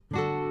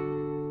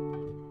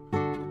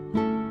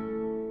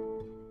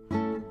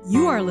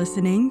You are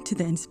listening to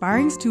the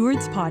Inspiring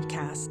Stewards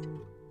podcast,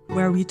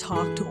 where we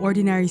talk to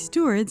ordinary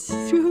stewards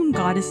through whom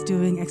God is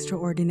doing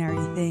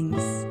extraordinary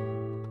things.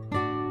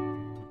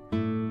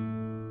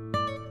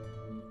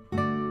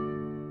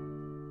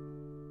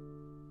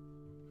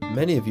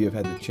 Many of you have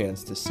had the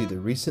chance to see the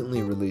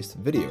recently released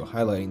video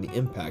highlighting the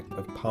impact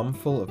of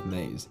Palmful of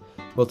Maize.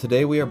 Well,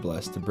 today we are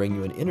blessed to bring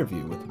you an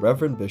interview with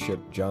Reverend Bishop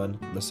John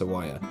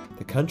Musawaya,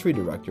 the country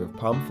director of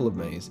Palmful of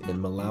Maize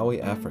in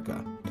Malawi,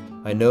 Africa.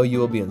 I know you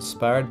will be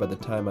inspired by the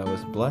time I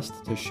was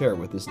blessed to share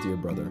with this dear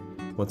brother.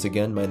 Once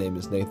again, my name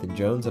is Nathan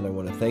Jones, and I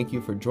want to thank you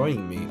for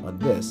joining me on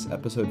this,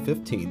 episode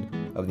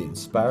 15 of the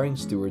Inspiring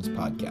Stewards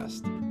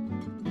podcast.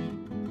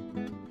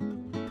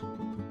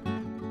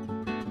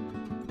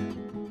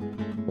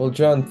 Well,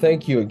 John,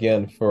 thank you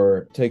again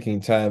for taking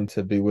time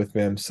to be with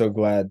me. I'm so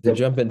glad to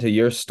jump into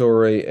your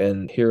story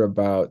and hear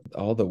about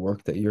all the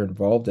work that you're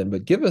involved in.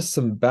 But give us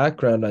some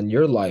background on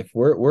your life.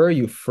 Where are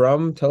you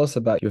from? Tell us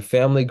about your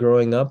family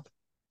growing up.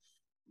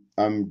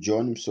 I'm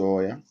John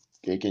Musawaya.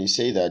 I can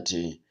say that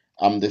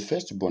I'm the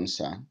firstborn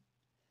son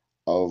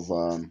of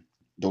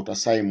Dr.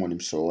 Simon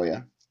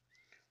Musawaya,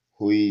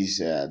 who is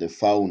the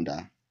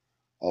founder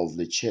of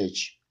the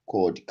church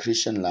called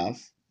Christian Love.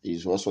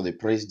 He's also the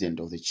president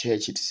of the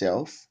church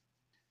itself.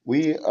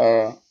 We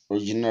are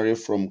originally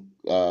from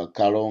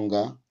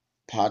Kalonga,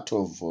 part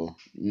of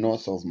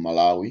north of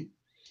Malawi.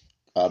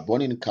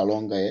 Born in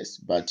Kalonga, yes,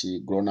 but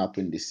grown up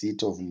in the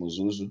city of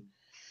Muzuzu,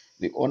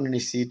 the only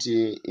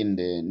city in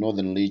the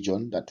northern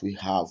region that we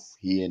have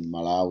here in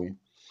Malawi.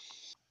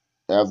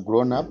 I've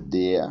grown up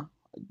there,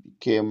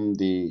 became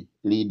the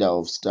leader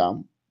of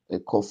STAM, a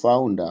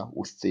co-founder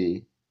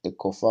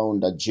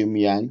Jim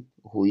Young,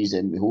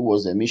 who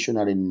was a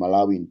missionary in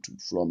Malawi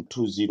from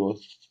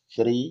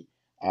 2003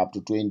 up to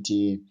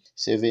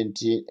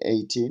 2017,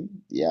 18.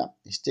 Yeah,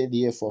 he stayed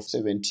here for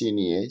 17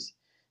 years.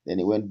 Then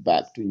he went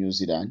back to New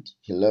Zealand.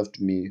 He left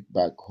me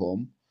back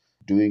home,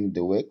 continuing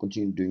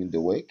doing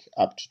the work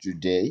up to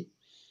today.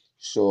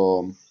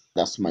 So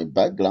that's my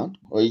background,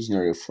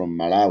 originally from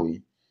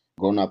Malawi,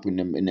 grown up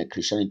in a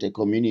Christianity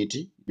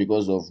community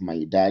because of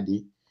my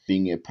daddy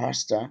being a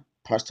pastor,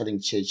 pastoring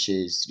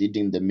churches,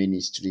 leading the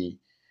ministry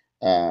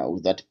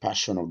with that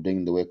passion of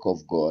doing the work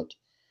of God.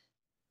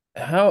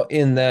 How,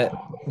 in that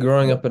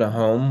growing up in a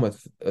home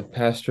with a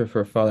pastor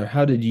for a father,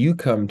 how did you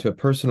come to a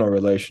personal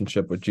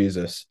relationship with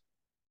Jesus?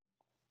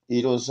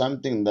 It was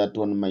something that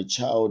on my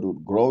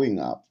childhood growing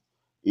up,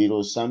 it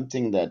was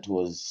something that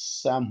was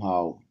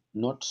somehow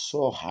not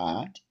so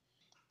hard.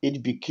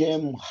 It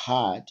became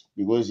hard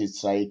because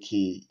it's like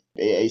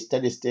I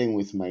started staying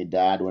with my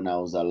dad when I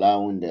was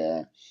around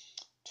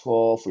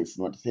 12, if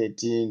not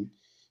 13.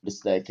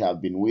 It's like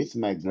I've been with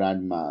my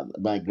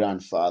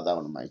grandfather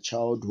on my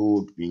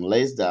childhood, being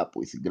raised up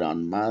with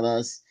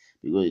grandmothers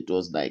because it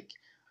was like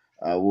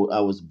I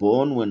was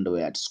born when they were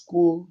at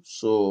school,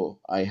 so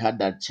I had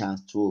that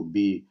chance to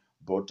be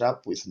brought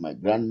up with my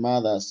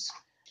grandmothers.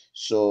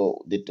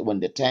 So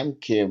when the time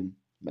came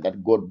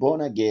that got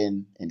born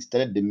again and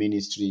started the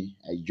ministry,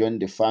 I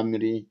joined the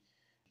family.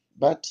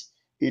 But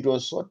it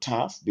was so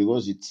tough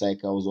because it's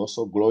like I was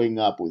also growing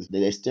up with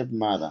the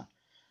stepmother,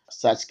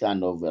 such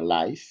kind of a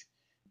life.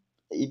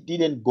 It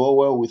didn't go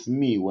well with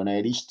me when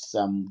I reached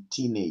some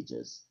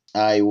teenagers.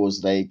 I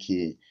was like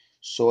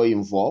so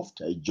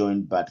involved. I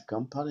joined bad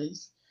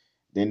companies.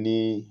 Then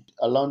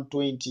around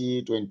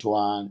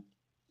 2021,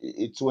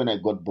 it's when I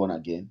got born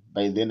again.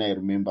 By then, I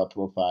remember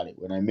properly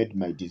when I made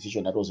my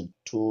decision. That was in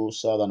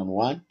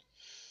 2001.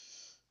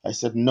 I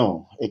said,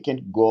 no, I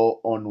can't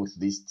go on with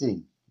this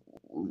thing.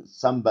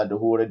 Somebody who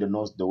already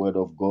knows the word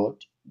of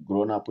God,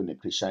 grown up in a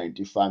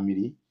Christianity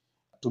family,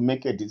 to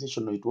make a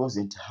decision, it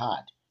wasn't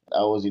hard.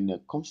 I was in a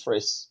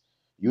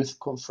youth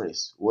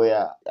conference,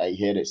 where I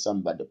heard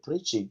somebody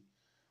preaching.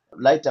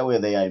 Right away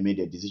there, I made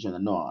a decision.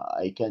 No,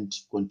 I can't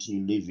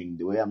continue living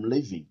the way I'm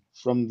living.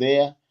 From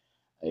there,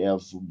 I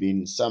have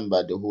been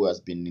somebody who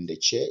has been in the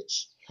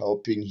church,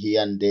 helping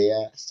here and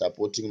there,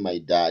 supporting my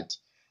dad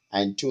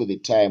until the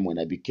time when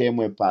I became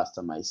a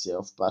pastor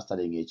myself,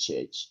 pastoring a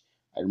church.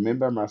 I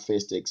remember my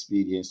first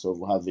experience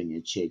of having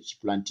a church,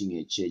 planting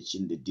a church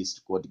in the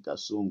district called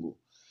Kasungu.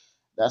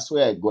 That's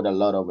where I got a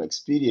lot of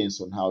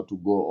experience on how to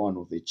go on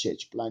with the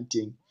church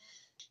planting.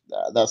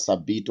 That's a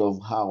bit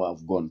of how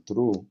I've gone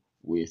through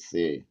with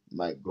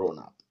my grown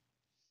up.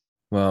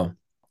 Wow.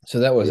 So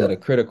that was at Yeah. a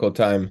critical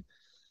time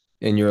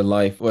in your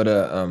life. What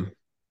a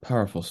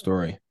powerful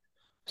story.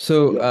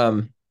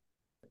 So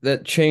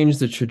that changed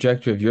the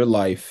trajectory of your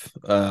life.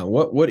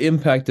 What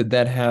impact did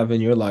that have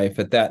in your life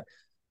at that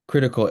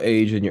critical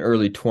age in your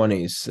early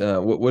 20s?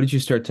 What did you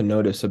start to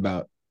notice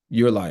about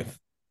your life?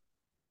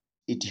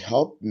 It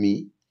helped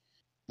me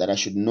that I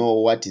should know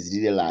what is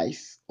really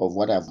life of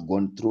what I've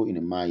gone through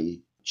in my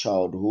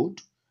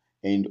childhood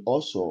and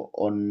also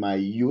on my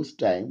youth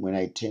time when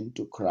I turned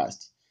to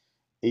Christ.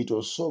 It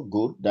was so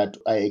good that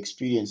I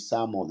experienced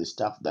some of the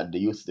stuff that the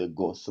youth they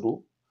go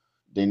through.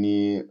 Then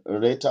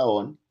later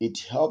on, it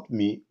helped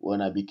me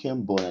when I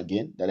became born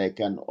again that I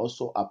can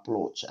also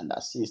approach and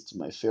assist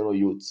my fellow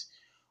youths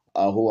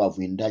who have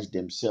indulged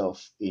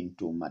themselves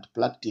into mad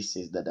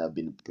practices that I've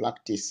been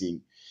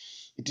practicing.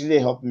 It really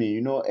helped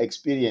me.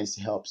 Experience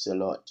helps a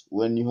lot.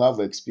 When you have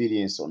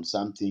experience on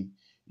something,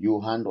 you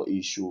handle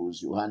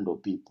issues, you handle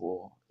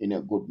people in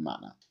a good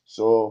manner.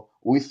 So,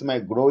 with my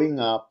growing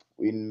up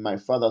in my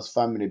father's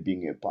family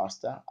being a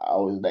pastor, I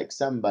was like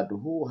somebody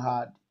who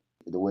had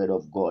the word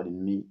of God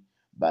in me,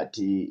 but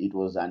it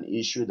was an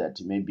issue that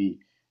maybe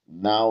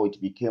now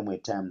it became a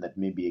time that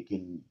maybe I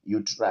can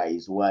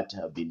utilize what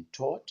I've been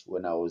taught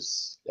when I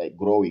was like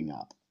growing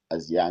up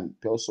as a young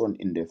person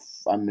in the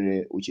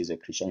family, which is a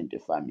Christianity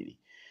family.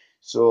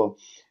 So,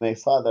 my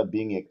father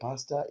being a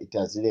pastor, it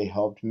has really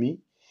helped me.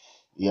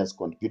 He has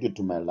contributed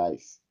to my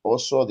life.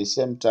 Also, at the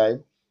same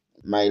time,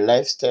 my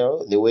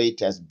lifestyle, the way it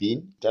has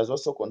been, it has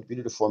also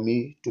contributed for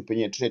me to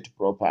penetrate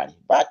properly.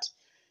 But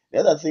the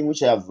other thing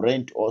which I have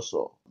learned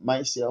also,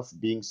 myself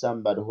being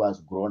somebody who has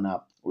grown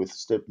up with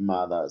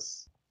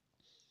stepmothers,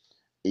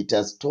 it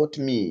has taught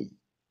me,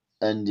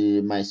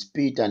 and my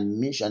spirit and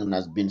mission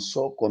has been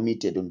so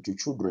committed onto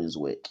children's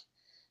work,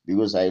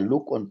 because I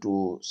look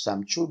onto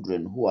some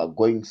children who are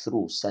going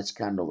through such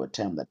kind of a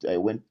time that I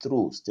went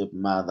through,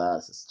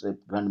 stepmothers, step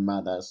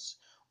grandmothers,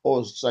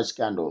 all such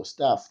kind of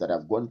stuff that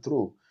I've gone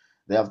through.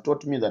 They have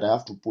taught me that I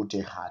have to put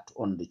a heart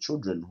on the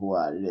children who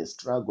are really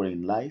struggling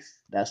in life.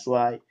 That's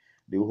why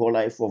the whole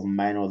life of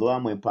mine, although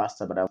I'm a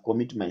pastor, but I've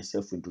committed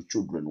myself into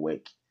children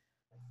work.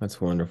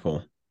 That's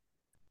wonderful.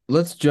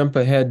 Let's jump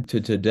ahead to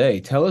today.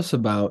 Tell us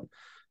about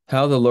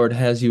how the Lord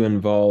has you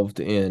involved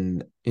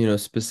in,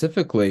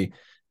 specifically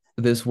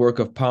this work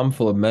of Palm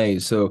Full of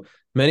Maize. So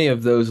many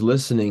of those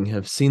listening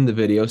have seen the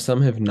video,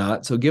 some have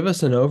not. So give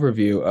us an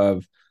overview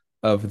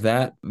of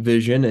that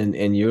vision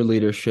and your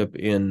leadership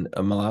in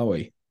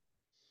Malawi.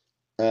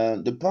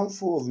 The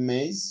Palmful of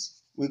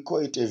Maize, we call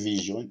it a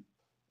vision.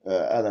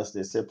 Others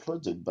they say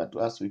project, but to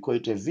us we call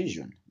it a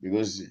vision,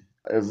 because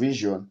a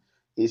vision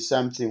is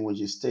something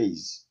which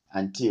stays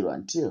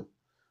until.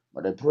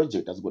 But a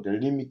project has got a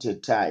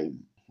limited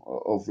time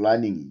of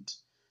learning it.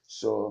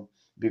 So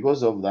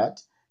because of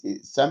that,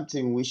 it's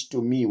something which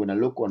to me, when I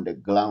look on the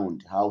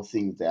ground, how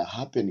things are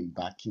happening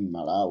back in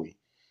Malawi,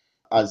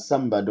 as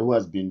somebody who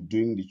has been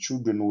doing the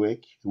children work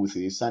with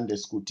the Sunday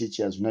School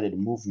Teachers United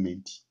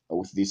Movement,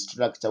 with the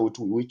structure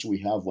which we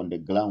have on the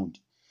ground,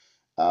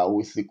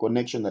 with the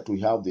connection that we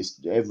have, this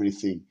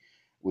everything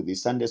with the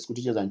Sunday School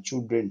teachers and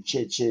children,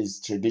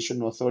 churches,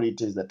 traditional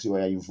authorities that we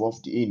are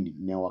involved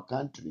in our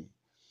country.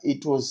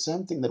 It was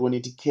something that when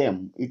it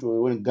came, it was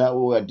when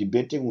we were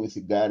debating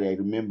with Gary. I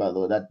remember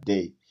though that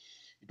day,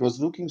 it was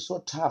looking so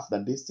tough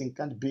that this thing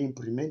can't be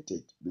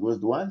implemented, because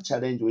the one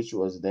challenge which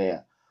was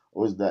there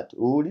was that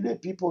will the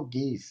people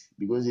give,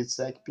 because it's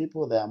like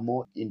people that are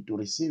more into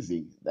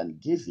receiving than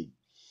giving.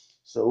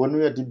 So when we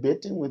were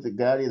debating with the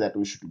Gary that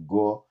we should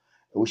go,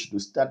 we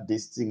should start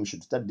this thing, we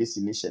should start this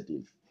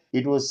initiative,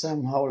 it was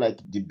somehow like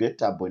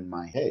debatable in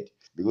my head,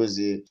 because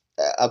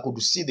I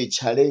could see the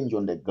challenge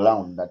on the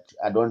ground that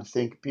I don't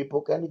think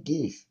people can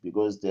give,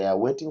 because they are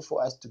waiting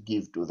for us to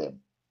give to them.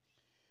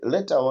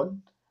 Later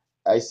on,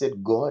 I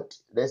said, God,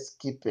 let's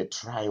keep a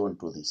try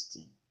onto this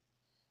thing,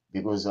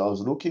 because I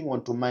was looking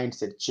onto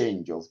mindset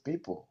change of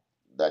people.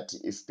 That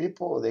if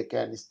people they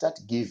can start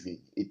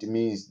giving, it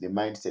means the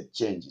mindset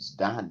change is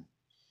done.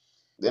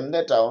 Then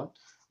later on,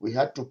 we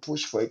had to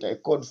push for it. I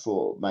called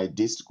for my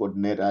district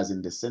coordinators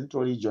in the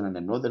central region and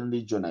the northern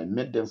region. I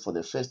met them for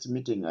the first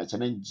meeting. I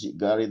challenged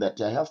Gary that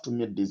I have to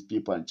meet these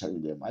people and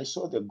challenge them. I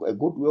saw a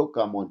good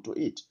welcome onto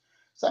it.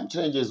 Some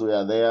challenges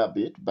were there a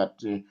bit,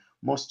 but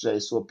mostly I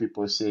saw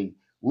people saying,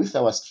 with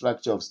our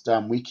structure of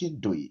STAM, we can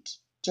do it.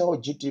 Tell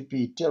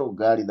GTP, tell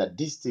Gary that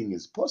this thing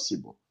is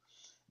possible.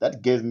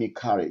 That gave me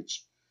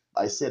courage.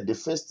 I said the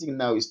first thing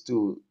now is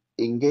to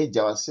engage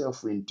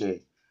ourselves into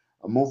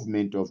a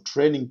movement of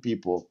training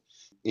people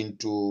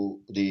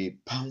into the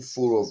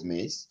palmful of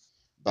maize,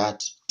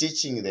 but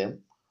teaching them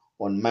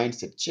on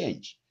mindset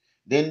change.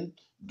 Then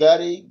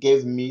Gary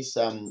gave me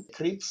some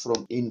clip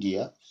from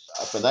India.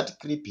 After that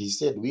clip, he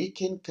said, we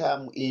can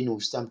come in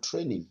with some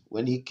training.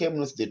 When he came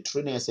with the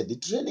training, I said, the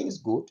training is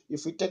good.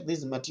 If we take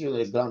this material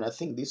on the ground, I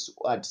think this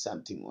will add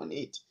something on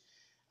it.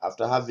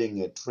 After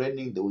having a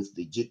training with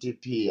the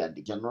GTP and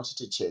the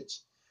Generosity Church,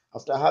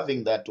 after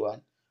having that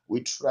one,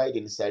 we tried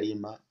in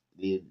Salima.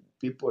 The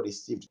people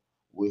received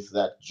with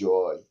that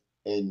joy,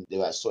 and they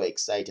were so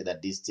excited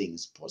that this thing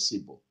is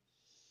possible.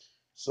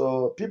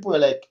 So people were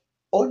like,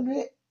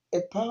 only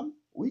a palm,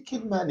 we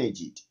can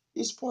manage it.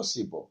 It's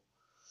possible.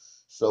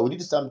 So we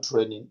did some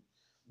training.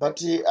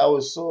 But I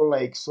was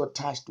so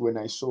touched when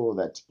I saw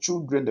that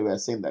children, they were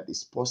saying that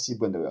it's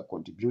possible and they were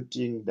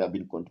contributing. They have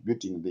been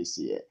contributing this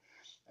year.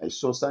 I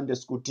saw Sunday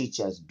school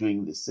teachers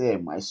doing the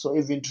same. I saw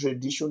even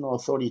traditional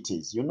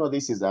authorities.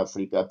 This is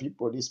Africa.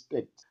 People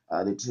respect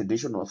the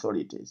traditional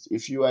authorities.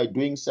 If you are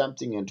doing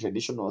something and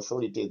traditional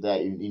authorities are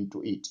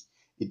into it,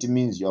 it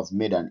means you have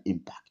made an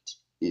impact.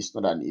 It's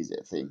not an easy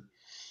thing.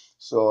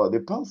 So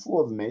the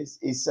Palmful of Maize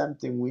is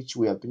something which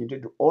we have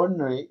penetrated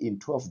only in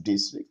 12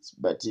 districts,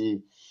 but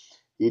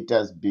it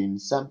has been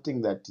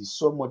something that is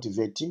so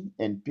motivating,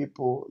 and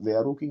people, they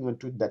are looking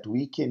into it that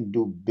we can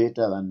do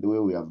better than the way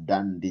we have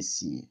done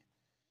this year.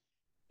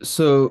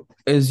 So,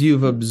 as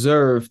you've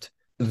observed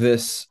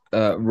this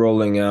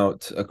rolling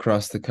out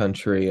across the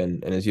country,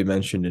 and as you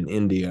mentioned in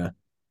India,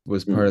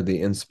 was part Mm. of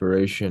the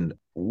inspiration,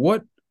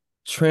 what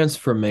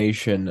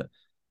transformation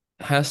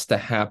has to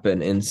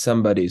happen in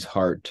somebody's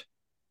heart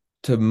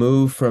to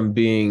move from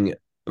being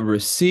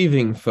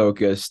receiving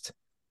focused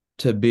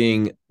to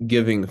being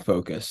giving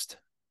focused?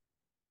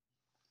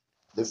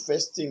 The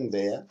first thing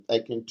there, I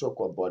can talk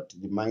about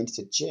the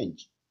mindset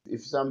change.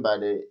 If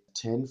somebody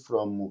turn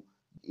from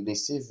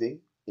receiving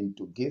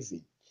into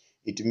giving,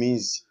 it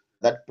means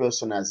that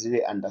person has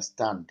really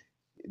understand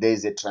there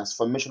is a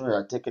transformation that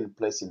has taken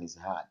place in his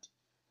heart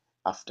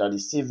after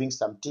receiving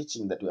some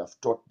teaching that we have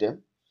taught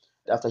them,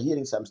 after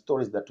hearing some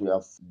stories that we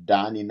have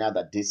done in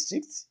other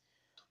districts.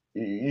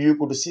 You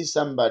could see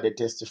somebody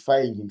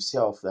testifying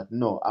himself that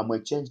no, I'm a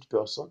changed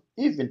person.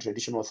 Even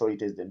traditional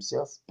authorities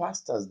themselves,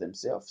 pastors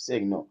themselves,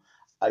 saying no,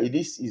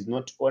 this is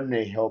not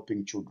only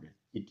helping children,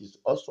 it is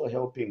also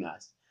helping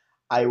us.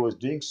 I was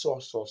doing so.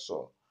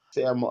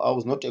 Say I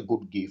was not a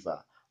good giver,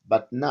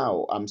 but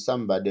now I'm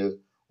somebody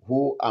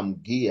who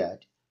am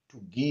geared to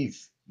give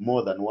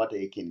more than what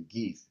I can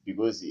give,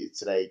 because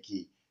it's like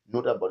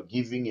not about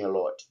giving a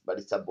lot, but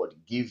it's about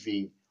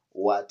giving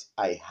what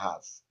I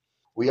have.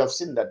 We have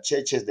seen that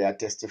churches, they are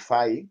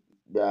testifying,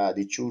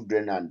 the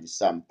children and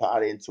some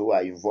parents who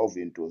are involved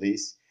into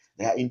this,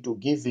 they are into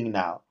giving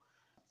now.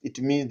 It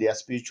means their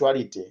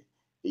spirituality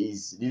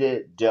is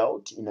really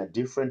dealt in a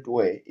different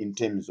way in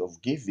terms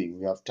of giving.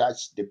 We have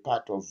touched the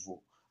part of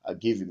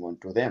giving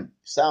onto them.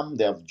 Some,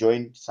 they have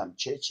joined some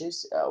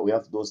churches. We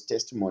have those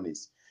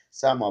testimonies.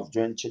 Some have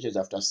joined churches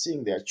after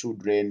seeing their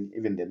children,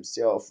 even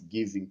themselves,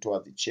 giving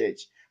toward the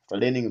church. After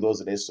learning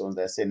those lessons,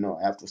 they say, no,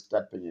 I have to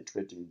start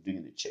penetrating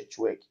doing the church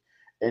work.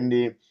 And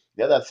the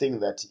other thing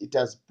that it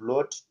has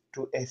brought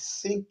to a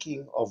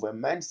thinking of a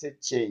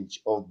mindset change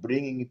of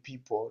bringing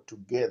people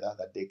together,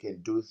 that they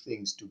can do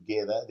things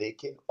together. They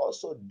can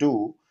also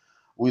do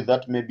with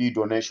that maybe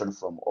donation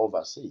from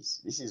overseas.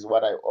 This is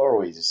what I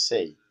always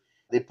say.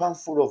 The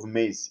Palmful of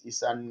Maize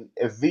is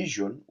a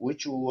vision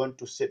which we want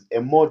to set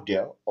a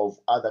model of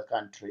other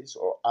countries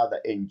or other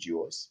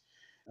NGOs.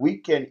 We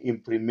can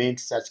implement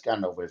such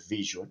kind of a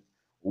vision,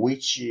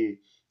 which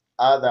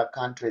other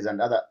countries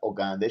and other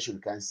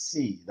organizations can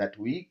see that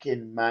we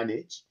can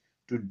manage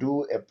to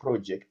do a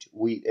project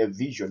with a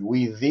vision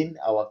within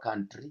our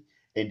country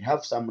and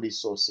have some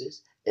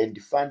resources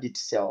and fund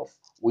itself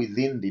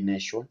within the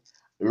nation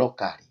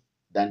locally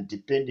than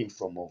depending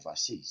from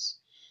overseas.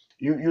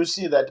 You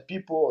see that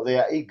people, they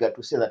are eager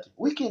to say that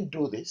we can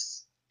do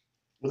this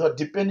without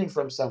depending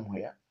from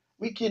somewhere.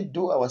 We can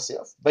do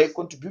ourselves by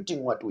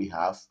contributing what we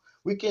have.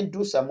 We can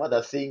do some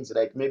other things,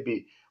 like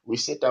maybe we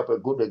set up a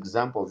good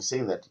example of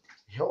saying that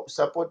help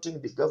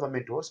supporting the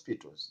government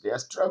hospitals. They are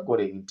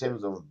struggling in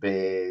terms of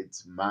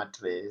beds,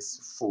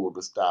 mattress,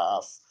 food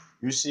stuff.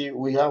 You see,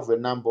 we have a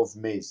number of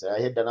maize. I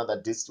heard another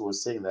district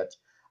was saying that,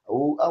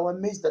 oh, our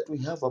maize that we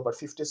have about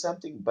 50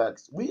 something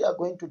bags, we are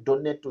going to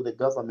donate to the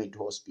government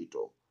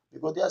hospital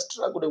because they are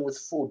struggling with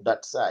food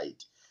that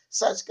side.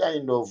 Such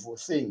kind of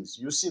things,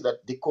 you see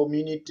that the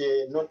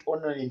community, not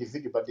only an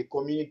individual, but the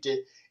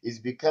community is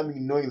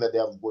becoming knowing that they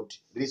have got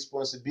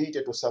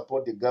responsibility to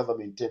support the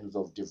government in terms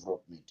of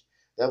development.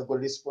 They have got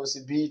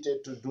responsibility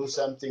to do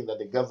something that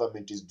the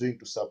government is doing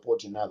to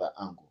support in other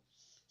angle.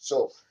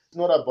 So it's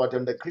not about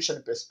on the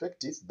Christian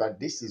perspective, but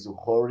this is a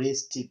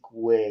holistic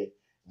way,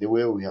 the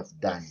way we have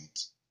done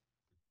it.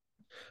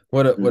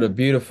 What a Mm.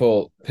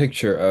 beautiful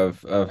picture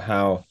of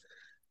how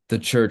the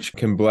church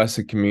can bless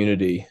a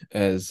community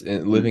as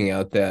in Mm. living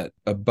out that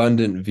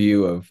abundant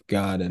view of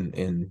God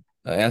and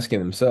asking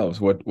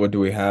themselves, what do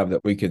we have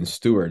that we can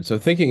steward? So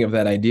thinking of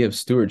that idea of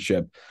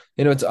stewardship,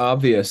 it's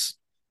obvious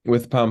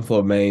with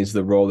Pamphlo Mays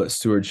the role that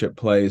stewardship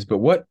plays,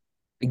 but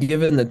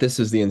given that this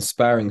is the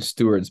Inspiring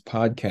Stewards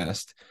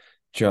podcast,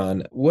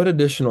 John, what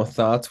additional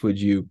thoughts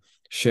would you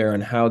share on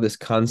how this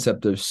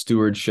concept of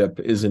stewardship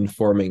is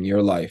informing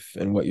your life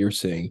and what you're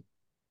seeing?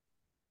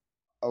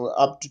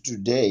 Up to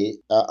today,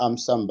 I'm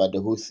somebody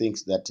who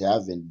thinks that I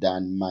haven't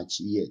done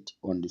much yet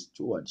on the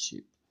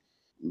stewardship,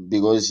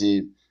 because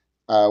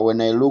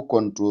when I look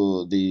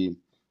onto the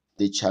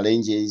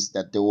challenges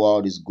that the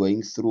world is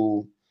going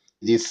through,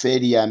 the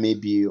failure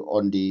maybe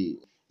on the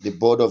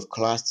board of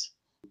class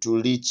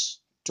to reach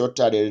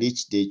totally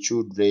reach the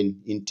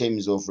children in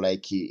terms of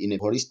like in a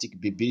holistic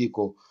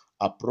biblical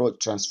approach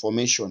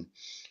transformation.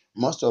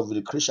 Most of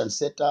the Christian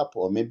setup,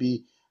 or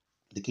maybe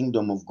the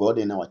kingdom of God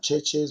in our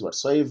churches,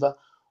 whatsoever,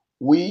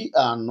 we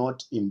are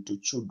not into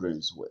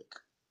children's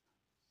work.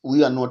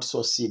 We are not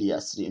so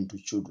seriously into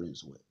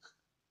children's work.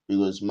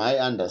 Because my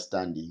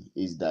understanding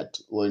is that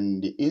when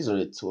the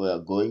Israelites were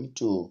going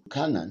to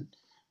Canaan,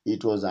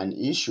 it was an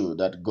issue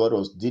that God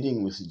was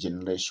dealing with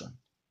generation.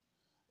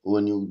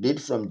 When you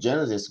did from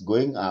Genesis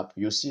going up,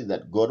 you see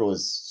that God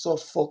was so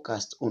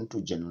focused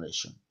onto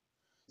generation.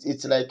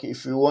 It's like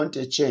if you want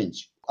a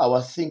change, our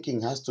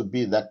thinking has to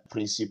be that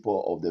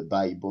principle of the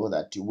Bible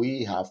that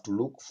we have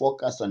to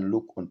focus and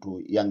look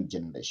onto young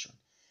generation.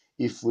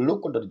 If we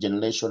look onto the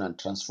generation and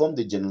transform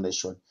the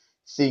generation,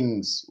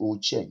 things will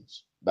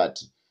change. But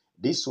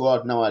this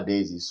world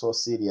nowadays is so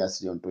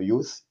seriously onto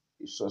youth,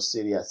 is so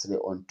seriously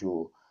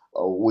onto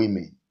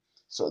women.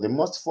 So the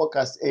most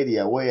focused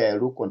area where I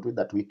look onto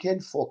that we can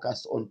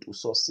focus onto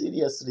so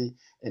seriously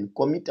and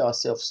commit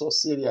ourselves so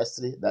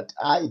seriously that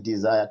I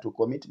desire to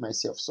commit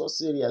myself so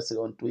seriously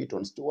onto it,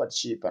 on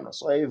stewardship and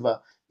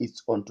whatsoever,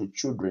 it's onto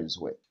children's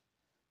work.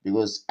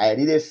 Because I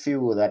really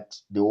feel that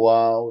the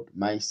world,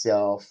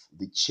 myself,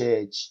 the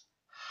church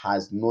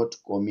has not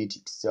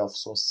committed itself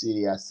so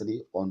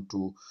seriously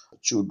onto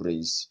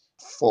children's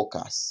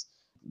focus.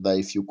 That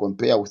if you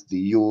compare with the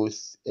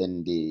youth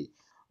and the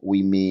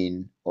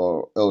women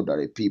or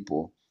elderly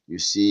people, you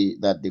see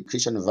that the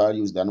Christian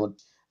values are not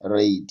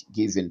read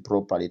given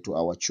properly to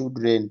our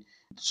children.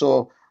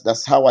 So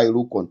that's how I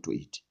look onto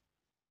it.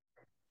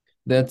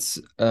 That's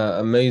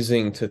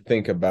amazing to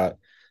think about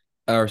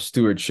our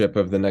stewardship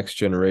of the next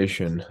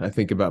generation. I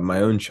think about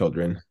my own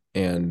children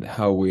and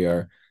how we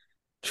are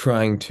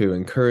trying to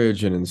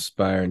encourage and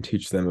inspire and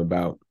teach them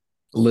about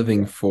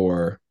living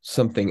for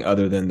something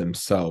other than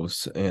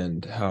themselves,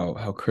 and how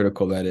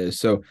critical that is.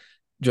 So,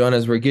 John,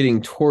 as we're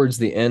getting towards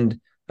the end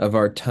of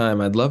our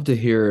time, I'd love to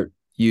hear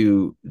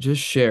you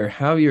just share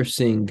how you're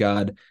seeing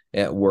God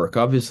at work.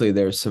 Obviously,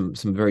 there's some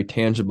very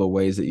tangible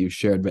ways that you've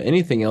shared, but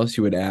anything else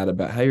you would add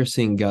about how you're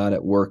seeing God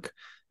at work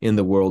in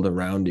the world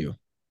around you?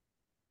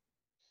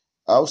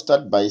 I'll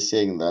start by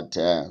saying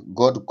that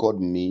God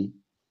called me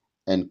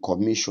and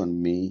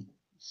commissioned me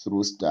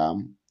through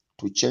STAM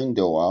to change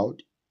the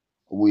world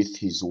with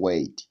His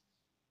word.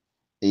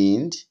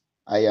 And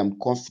I am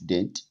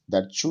confident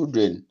that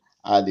children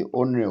are the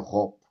only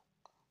hope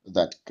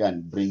that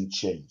can bring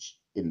change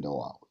in the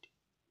world,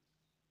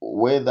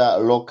 whether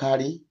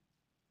locally,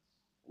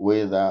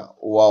 whether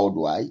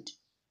worldwide.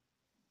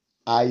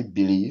 I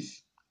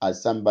believe,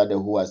 as somebody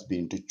who has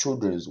been to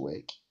children's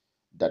work,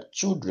 that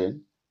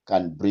children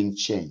can bring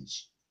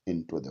change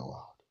into the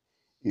world.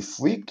 If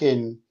we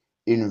can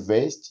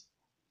invest,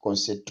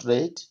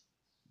 concentrate,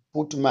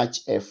 put much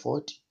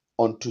effort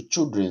onto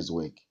children's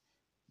work,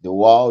 the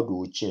world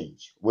will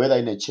change, whether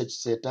in a church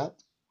setup,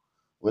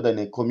 whether in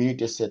a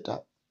community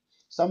setup.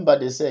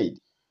 Somebody said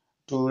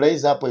to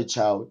raise up a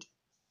child,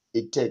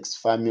 it takes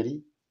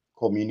family,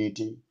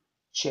 community,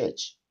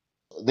 church.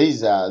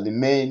 These are the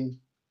main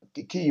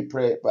key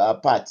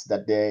parts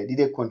that they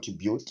really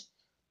contribute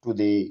to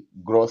the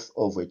growth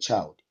of a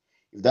child.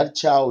 If that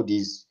child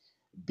is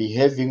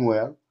behaving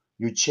well,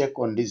 you check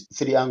on these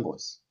three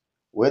angles,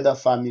 whether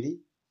family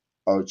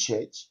or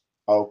church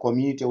or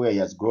community where he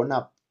has grown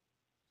up.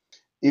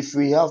 If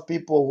we have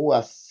people who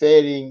are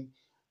failing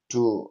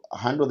to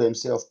handle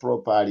themselves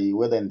properly,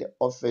 whether in the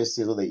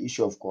offices or the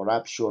issue of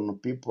corruption,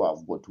 people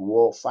have got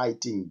war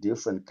fighting in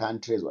different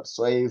countries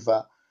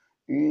whatsoever.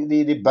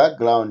 The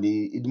background,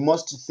 in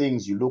most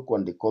things you look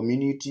on the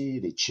community,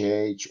 the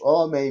church,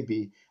 or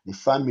maybe the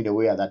family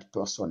where that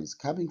person is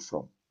coming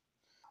from.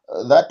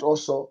 That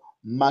also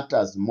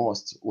matters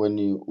most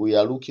when we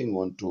are looking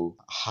onto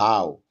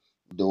how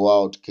the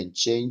world can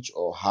change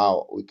or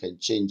how we can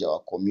change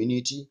our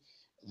community.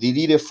 The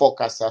real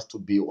focus has to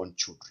be on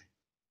children.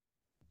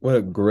 What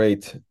a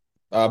great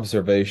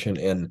observation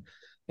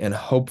and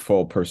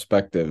hopeful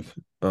perspective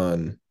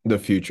on the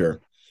future.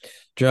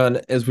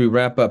 John, as we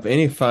wrap up,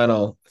 any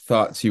final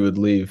thoughts you would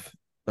leave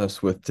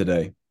us with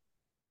today?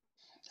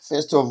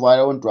 First of all,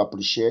 I want to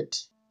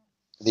appreciate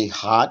the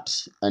heart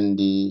and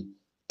the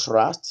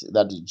trust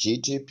that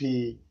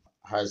GTP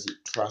has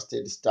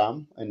trusted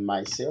STAM and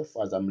myself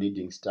as I'm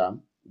leading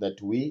STAM,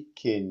 that we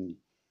can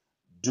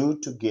do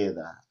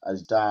together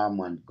as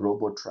STAM and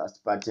Global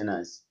Trust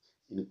partners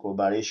in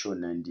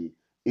collaboration and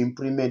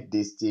implement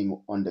this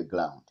thing on the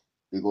ground.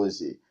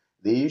 Because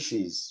the issue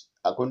is,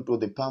 according to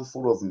the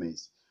Pamphlet of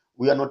Maize,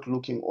 we are not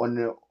looking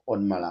only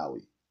on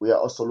Malawi. We are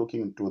also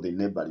looking to the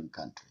neighboring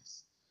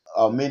countries.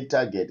 Our main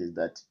target is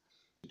that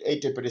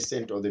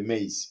 80% of the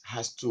maize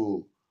has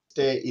to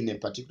stay in a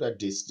particular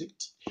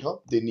district,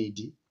 help the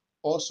needy.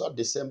 Also, at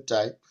the same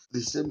time,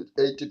 the same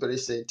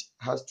 80%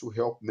 has to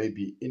help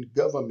maybe in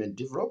government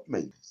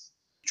development.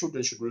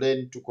 Children should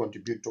learn to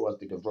contribute towards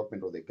the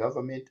development of the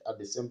government, at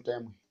the same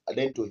time,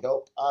 learn to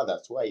help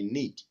others who are in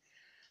need.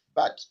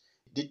 But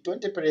the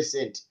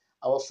 20%,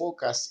 our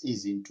focus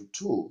is into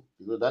two,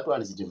 because that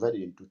one is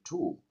divided into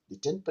two. The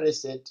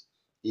 10%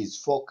 is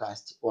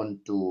focused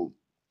onto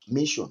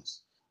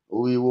missions.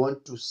 We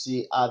want to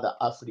see other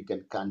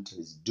African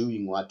countries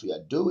doing what we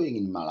are doing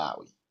in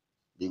Malawi.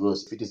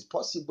 Because if it is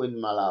possible in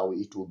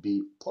Malawi, it will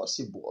be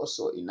possible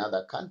also in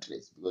other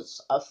countries.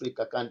 Because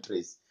Africa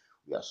countries,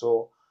 we are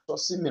so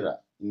similar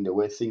in the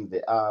way things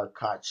they are,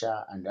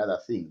 culture and other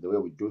things, the way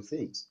we do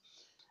things.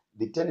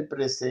 The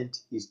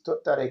 10% is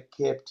totally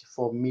kept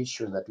for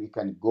mission that we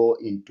can go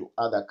into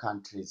other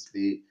countries.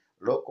 The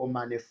local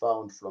money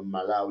found from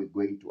Malawi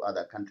going to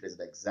other countries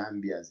like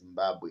Zambia,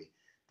 Zimbabwe,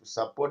 to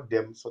support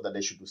them so that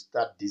they should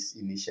start this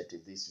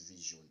initiative, this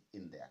vision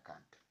in their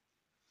country.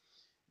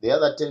 The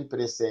other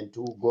 10%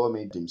 who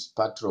government is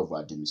part of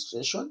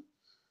administration,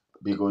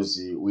 because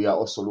we are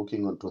also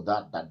looking into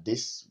that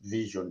this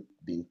vision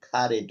being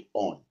carried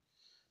on.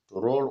 To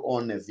roll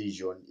on a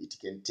vision, it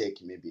can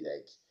take maybe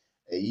like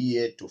a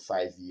year to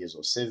 5 years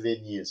or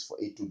 7 years for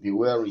it to be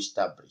well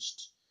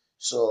established.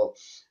 So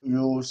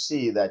you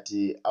see that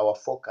our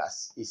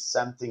focus is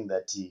something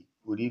that we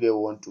really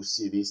want to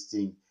see this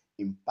thing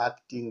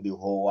impacting the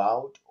whole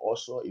world,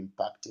 also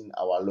impacting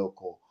our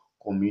local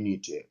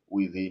community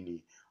within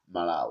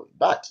Malawi.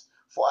 But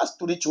for us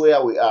to reach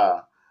where we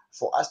are,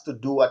 for us to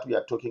do what we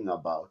are talking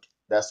about,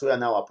 that's where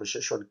now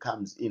appreciation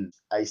comes in.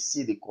 I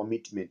see the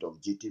commitment of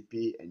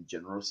GTP and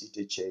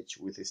Generosity Church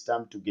with a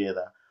stamp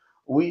together.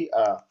 We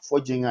are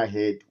forging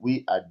ahead.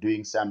 We are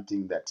doing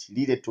something that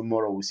really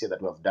tomorrow we say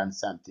that we have done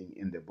something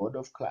in the board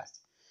of Christ.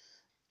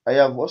 I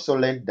have also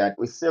learned that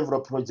with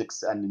several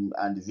projects and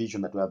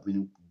vision that we have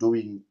been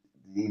doing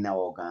in our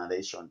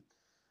organization,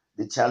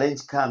 the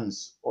challenge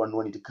comes on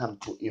when it comes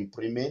to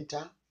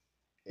implementer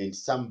and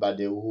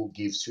somebody who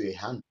gives you a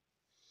hand.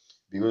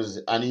 Because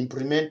an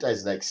implementer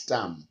is like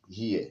STAM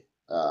here,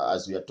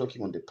 as we are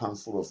talking on the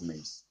Pamphlet of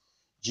Maize.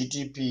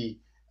 GTP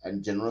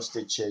and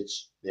Generosity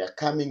Church, they are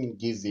coming and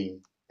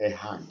giving a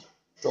hand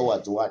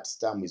towards what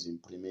STAM is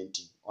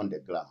implementing on the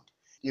ground.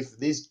 If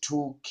these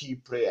two key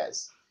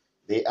players,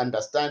 they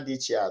understand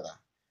each other,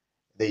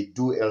 they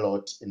do a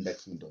lot in the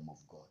kingdom of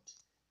God.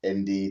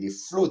 And the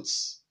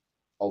fruits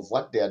of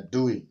what they are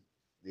doing,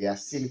 they are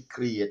seen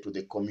clear to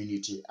the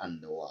community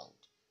and the world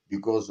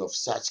because of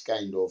such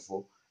kind of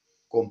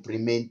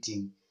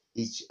complementing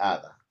each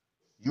other.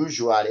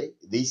 Usually,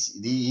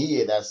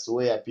 here that's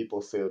where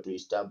people fail to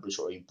establish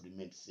or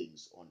implement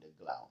things on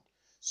the ground.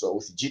 So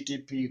with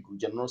GTP,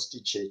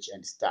 Generosity Church,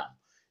 and STAM,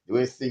 the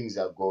way things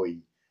are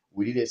going,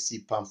 we really see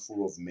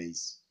Pamphlet of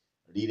Maize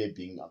really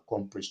being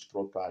accomplished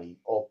properly in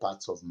all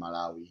parts of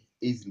Malawi,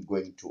 even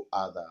going to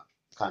other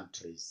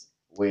countries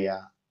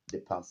where the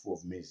Pamphlet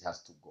of Maize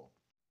has to go.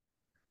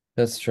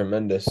 That's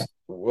tremendous.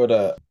 What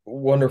a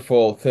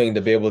wonderful thing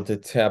to be able to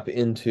tap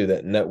into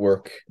that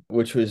network,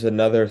 which was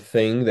another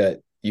thing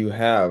that you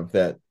have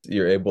that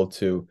you're able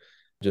to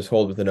just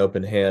hold with an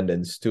open hand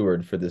and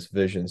steward for this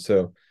vision.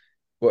 So,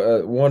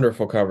 a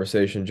wonderful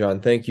conversation,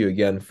 John. Thank you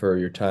again for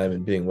your time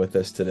and being with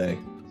us today.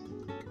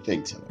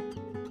 Thanks a lot.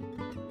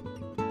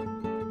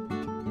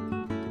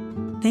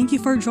 Thank you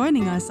for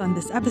joining us on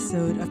this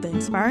episode of the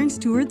Inspiring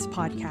Stewards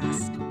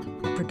podcast,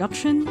 a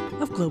production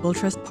of Global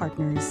Trust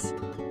Partners.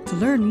 To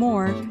learn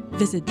more,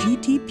 visit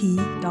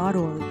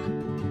gtp.org.